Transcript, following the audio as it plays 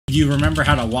You remember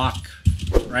how to walk,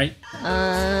 right?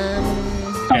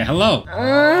 Okay, hello.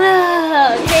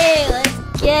 Okay,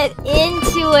 let's get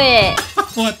into it.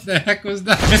 What the heck was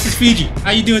that? Mrs. Fiji,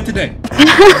 how you doing today?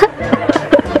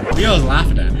 Leo's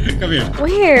laughing at me. Come here.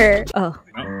 Where? Oh.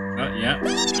 Yeah,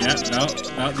 no,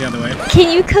 the other way. Can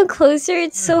you come closer?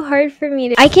 It's so hard for me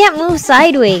to... I can't move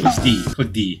sideways. It's D.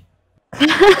 Click D.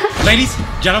 Ladies,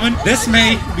 gentlemen, this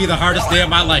may be the hardest day of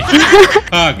my life.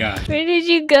 Oh, God. Where did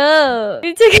you go?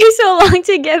 It took me so long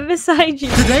to get beside you.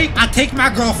 Today, I take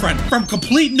my girlfriend from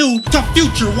complete noob to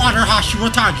future water Hashira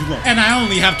Tanjiro. And I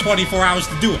only have 24 hours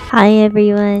to do it. Hi,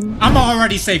 everyone. I'm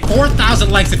already say 4,000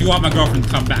 likes if you want my girlfriend to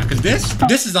come back. Because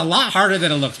this is a lot harder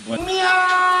than it looks, boy.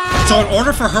 So in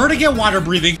order for her to get water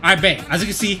breathing, I bet. As you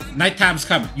can see, nighttime's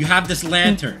coming. You have this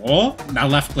lantern. Oh, now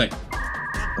left click.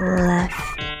 Left.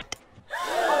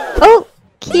 Oh,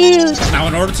 cute. Now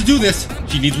in order to do this,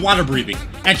 she needs water breathing.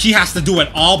 And she has to do it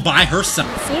all by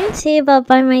herself. You didn't say about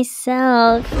by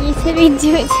myself. You said we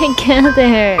do it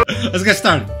together. Let's get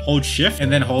started. Hold shift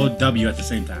and then hold W at the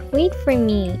same time. Wait for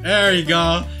me. There you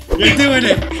go. You're doing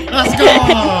it. Let's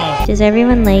go. Does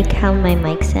everyone like how my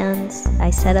mic sounds?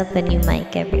 I set up a new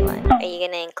mic, everyone. Are you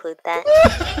gonna include that?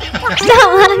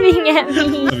 Stop laughing at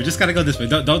me. So we just gotta go this way.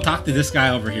 Don't talk to this guy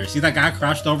over here. See that guy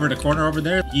crouched over the corner over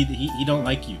there? He don't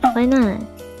like you. Why not?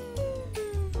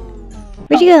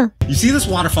 Where'd you go? You see this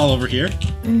waterfall over here?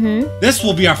 Mm-hmm. This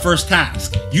will be our first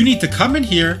task. You need to come in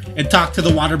here and talk to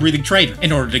the water breathing trainer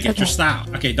in order to get your style.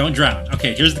 Okay, don't drown.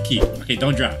 Okay, here's the key. Okay,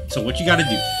 don't drown. So what you gotta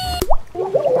do?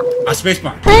 A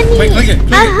spacebar. Honey! Wait, click it.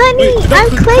 Honey! Wait,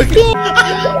 I'm clicking!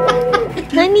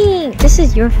 Honey! This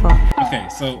is your fault. Okay,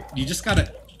 so you just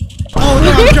gotta... Oh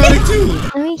no, I'm drowning too!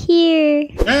 I'm here.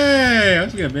 Hey,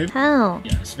 that's good, baby. How?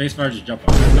 Yeah, spacebar, just jump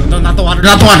on. No, not the water,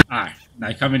 not the water! Alright,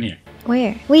 now come in here.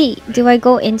 Where? Wait, do I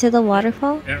go into the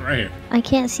waterfall? Yeah, right here. I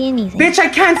can't see anything. Bitch, I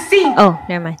can't see! Oh,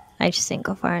 never mind. I just didn't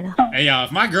go far enough. Hey,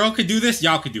 if my girl could do this,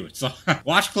 y'all could do it. So,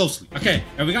 watch closely. Okay,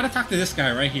 and we gotta talk to this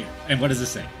guy right here. And what does it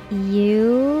say?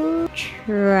 You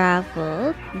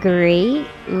travel great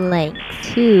length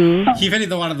to... Keep hitting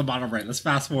the one on the bottom right. Let's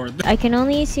fast forward. I can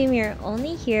only assume you're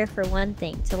only here for one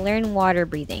thing, to learn water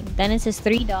breathing. Then it says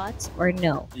 3 dots or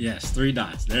no. Yes, 3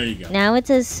 dots. There you go. Now it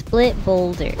says split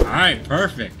boulder. Alright,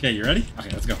 perfect. Okay, you ready? Okay,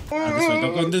 let's go. This way.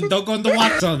 Don't go in the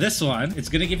water. So this one, it's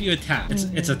gonna give you a tap.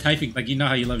 It's a typing, like you know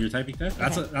how you love your typing test?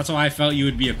 That's why I felt you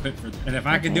would be equipped for this. And if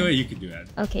I could do it, you could do it.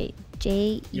 Okay,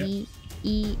 J-E-E-X-Y.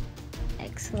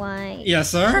 Yes,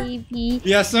 sir. T-B.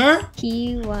 Yes, sir.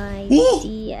 P-Y-D-S-H-E.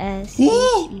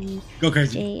 Go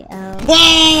crazy. J-L.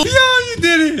 Whoa! Yo, you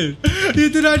did it! You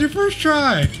did it on your first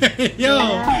try. Yo,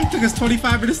 Yeah. it took us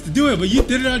 25 minutes to do it, but you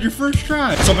did it on your first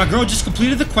try. So my girl just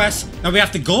completed the quest. Now we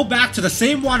have to go back to the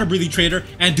same water breathing trainer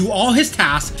and do all his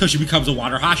tasks till she becomes a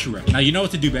water Hashira. Now you know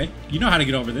what to do, babe. You know how to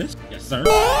get over this. Yes, sir.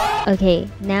 Okay,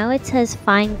 now it says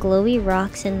find glowy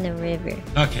rocks in the river.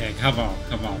 Okay, come on.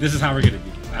 This is how we're gonna do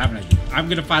it. I have an idea. I'm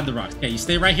gonna find the rocks. Okay, you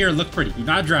stay right here and look pretty. Do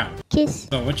not drown. Kiss.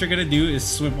 So what you're gonna do is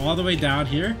swim all the way down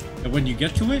here, and when you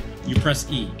get to it, you press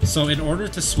E. So in order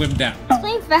to swim down.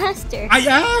 Explain faster. I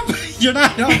am! You're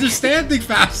not understanding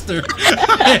faster.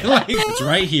 It's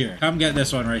right here. Come get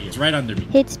this one right here. It's right under me.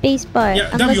 Hit spacebar. Yeah,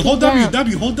 I'm W, hold looking W, down.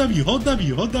 W, hold W, hold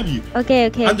W, hold W. Okay,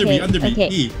 Under me, okay.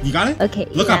 E. You got it? Okay,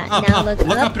 Look yeah, up, now up. look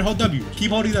Look up. up and hold W.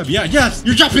 Keep holding W. Yeah, yes!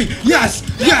 You're jumping! Yes!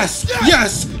 Yes!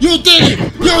 Yes! You did it!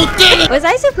 You did it! Was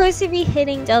I supposed to be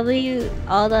hitting W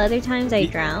all the other times I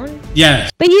drowned?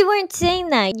 Yes. But you weren't saying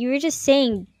that. You were just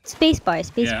saying spacebar, Yeah,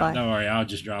 spacebar. don't worry. I'll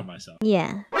just drown myself.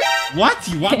 Yeah. What?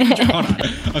 You want me to drown?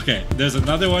 Okay, there's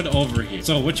another one over here.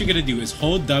 So what you're gonna do is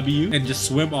hold W and just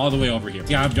swim all the way over here.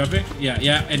 See how I'm jumping?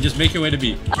 Yeah, and just make your way to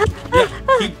B. Yeah,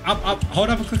 keep up. Hold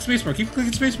up and click spacebar. Keep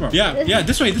clicking spacebar. Yeah,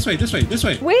 this way.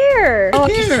 Where? Oh, I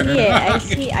Here. can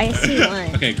see it. I see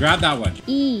one. Okay, grab that one.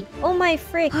 E. Oh my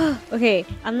frick. Okay,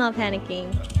 I'm not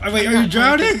panicking. Wait, are you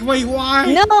drowning? Wait,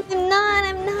 why? No,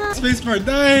 I'm not. Spacebar,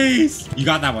 nice. You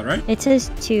got that one, right? It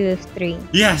says 2 of 3.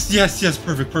 Yes.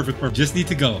 Perfect. Just need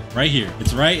to go right here.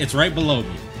 It's right below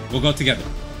me. We'll go together.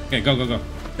 Okay, go.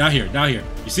 Down here.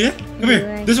 You see it? Come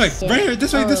here. This way. Right here.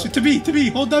 This way. To me.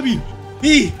 Hold W.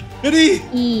 E. And E.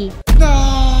 E.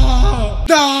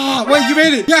 No. Wait, you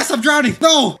made it. Yes, I'm drowning.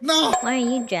 No. Why are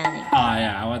you drowning? Oh,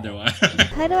 yeah. I wonder why.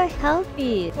 How do I help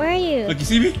you? Where are you? Look, you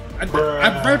see me? I'm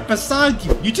right beside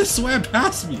you. You just swam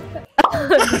past me.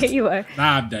 There you are.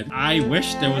 Nah, I'm dead. I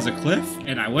wish there was a cliff,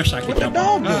 and I wish I could jump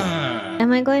off.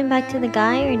 Am I going back to the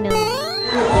guy or no?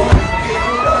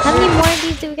 How many more of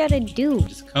these do we gotta do?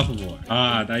 Just a couple more.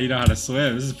 Ah, now you know how to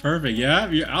swim. This is perfect. Yeah.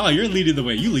 You're leading the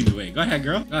way. You lead the way. Go ahead,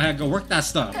 girl. Go ahead. Go work that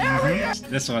stuff.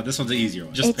 This one's the easier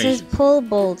one. Just It patience. says pull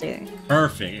boulder.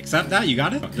 Perfect. Except that, you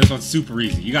got it? Oh, this one's super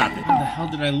easy. You got it. How the hell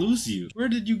did I lose you? Where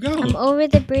did you go? I'm over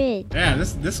the bridge. Yeah,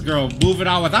 this girl moving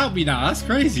on without me now. That's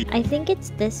crazy. I think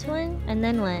it's this one. And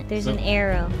then what? There's an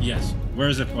arrow. Yes. Where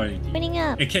is it pointing to? Pointing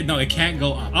up. It can't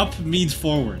go up. Up means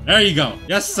forward. There you go.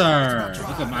 Yes, sir.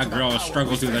 Look at my girl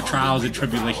struggle through the trials and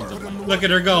tribulations of life. Look at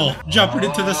her go. Jumping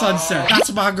into the sunset. That's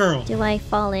my girl. Do I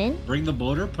fall in? Bring the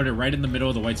boulder, put it right in the middle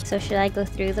of the white circle. So should I go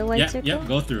through the white circle? Yeah,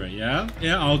 go through it. Yeah,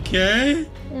 okay.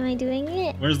 Am I doing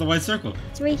it? Where's the white circle?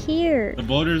 It's right here. The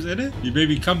boulder's in it? You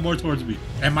maybe come more towards me.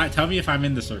 Tell me if I'm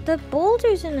in the circle. The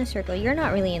boulder's in the circle. You're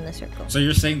not really in the circle. So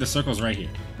you're saying the circle's right here?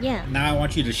 Yeah. Now I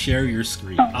want you to share your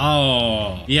screen.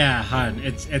 Oh, yeah, hun.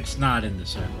 It's not in the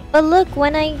circle. But look,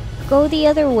 when I go the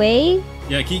other way...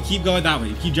 Yeah, keep going that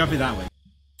way. Keep jumping that way.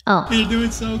 Oh. You're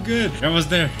doing so good. You're almost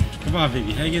there. Come on,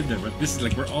 baby. Hang in there. This is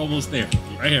like we're almost there.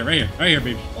 Right here,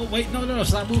 baby. Oh, wait. No.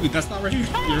 Stop moving. That's not right here.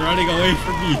 You're running away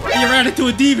from me. You ran into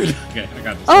a demon. Okay, I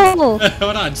got this. Oh.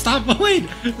 Hold on. Stop. Wait.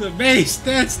 May,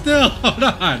 stand still. Hold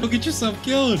on. Don't get yourself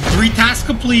killed. 3 tasks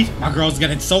complete. My girl's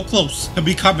getting so close to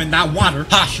becoming that water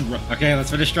Hashira. Okay,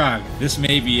 let's finish strong. This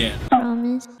may be it.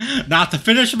 Promise. Now to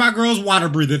finish my girl's water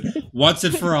breathing once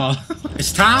and for all.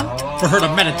 It's time for her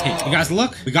to meditate. You guys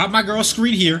look, we got my girl's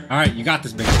screen here. All right, you got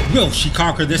this, baby. Will she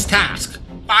conquer this task?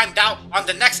 Find out on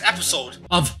the next episode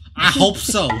of I Hope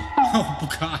So. Oh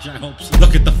gosh, I hope so.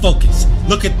 Look at the focus.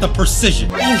 Look at the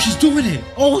precision. Oh, she's doing it.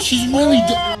 Oh, she's really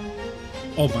doing.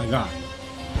 Oh my god.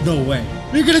 No way.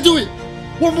 You're gonna do it.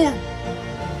 One more.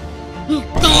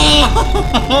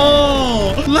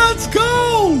 Oh, let's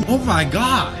go! Oh my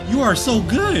god, you are so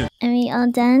good. Are we all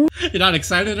done? You're not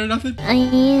excited or nothing? I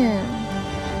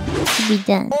am. To be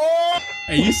done.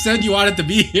 Hey, you said you wanted to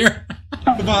be here.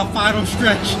 Come on, final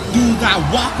stretch. Do that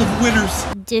walk of winners.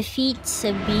 Defeat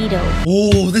Sabito.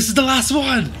 Oh, this is the last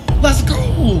one. Let's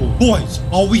go. Boys,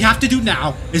 all we have to do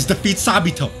now is defeat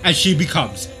Sabito, and she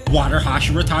becomes Water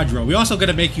Hashira Tanjiro. We also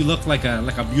gonna make you look like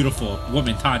a beautiful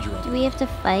woman, Tanjiro. Do we have to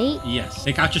fight? Yes.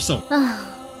 Take out your soul. Oh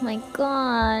my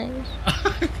gosh.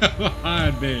 Come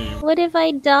on, babe. What if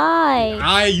I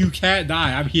die? You can't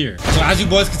die. I'm here. So as you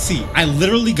boys can see, I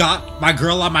literally got my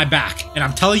girl on my back. And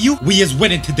I'm telling you, we is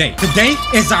winning today. Today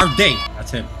is our day.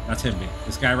 That's him. That's him, babe.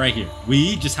 This guy right here.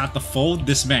 We just have to fold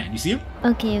this man. You see him?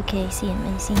 Okay, I see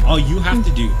him. All you have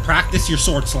to do, practice your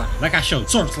sword slam. Like I showed.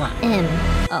 Sword slam.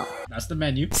 Oh. That's the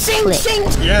menu. Sing.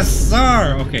 Yes,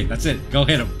 sir. Okay, that's it. Go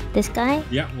hit him. This guy?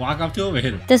 Yeah, walk up to him and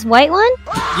hit him. This white one?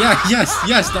 Yeah,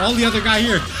 yes. The only other guy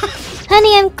here.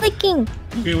 Honey, I'm clicking.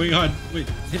 Okay, wait, hold on. Wait,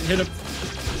 hit him.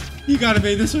 You gotta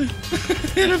be this way.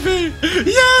 Hit him, babe.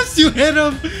 Yes, you hit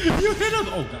him. You hit him.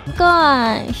 Oh,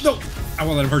 God. Gosh. No, I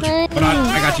won't let him hurt you. Hold on,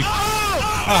 I got you.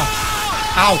 Oh,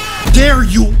 how dare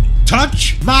you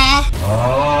touch my...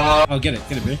 Oh, get it,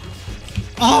 babe.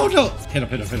 Oh, no. Hit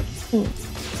him. Ooh.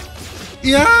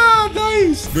 Yeah,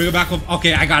 nice. Bring it back home.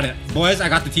 Okay, I got it. Boys, I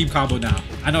got the team combo now.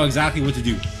 I know exactly what to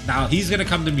do. Now, he's gonna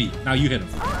come to me. Now, you hit him.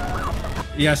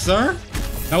 Yes, sir.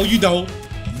 No, you don't.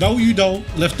 No, you don't.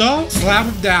 Lift up. Slam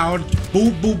him down.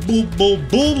 Boom, boom, boom, boom,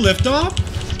 boom. Lift up.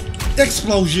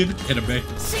 Explosion. Hit him, babe.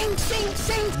 Sing.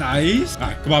 Nice. All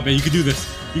right, come on, babe. You can do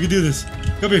this.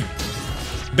 Come here.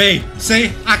 Babe,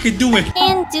 say I can do it. I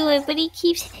can't do it, but he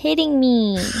keeps hitting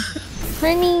me.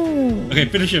 Honey. Okay,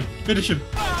 finish him.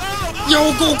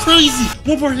 Yo, go crazy.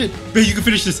 One more hit. Babe, you can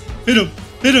finish this. Hit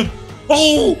him.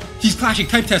 Oh, he's clashing.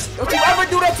 Type test. Don't you ever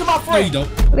do that to my friend. No, you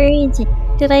don't. Where is it?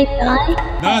 Did I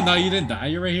die? No, you didn't die.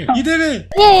 You're right here. You did it.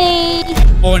 Yay!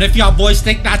 Oh, and if y'all boys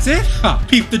think that's it,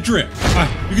 peep the drip. All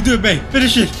right, you can do it, babe.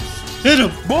 Finish it. Hit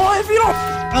him. Boy, if you don't...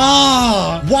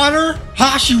 Water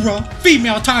Hashira,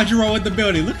 female Tanjiro in the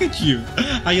building. Look at you.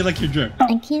 How you like your drip?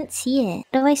 I can't see it.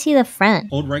 How do I see the front?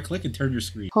 Hold right click and turn your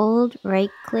screen. Hold right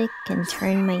click and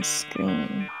turn my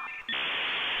screen.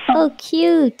 Oh,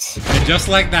 cute. And just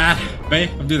like that, babe,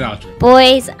 I'm doing the outro.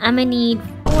 Boys, I'm gonna need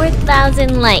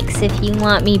 4,000 likes if you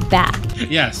want me back.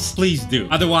 Yes, please do.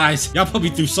 Otherwise, y'all put me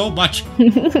through so much.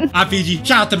 imFiji.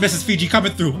 Shout out to Mrs. Fiji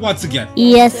coming through once again.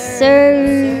 Yes,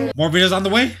 sir. More videos on the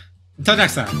way. Until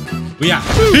next time, we out.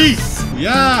 Peace.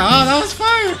 Yeah, oh, that was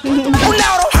fire.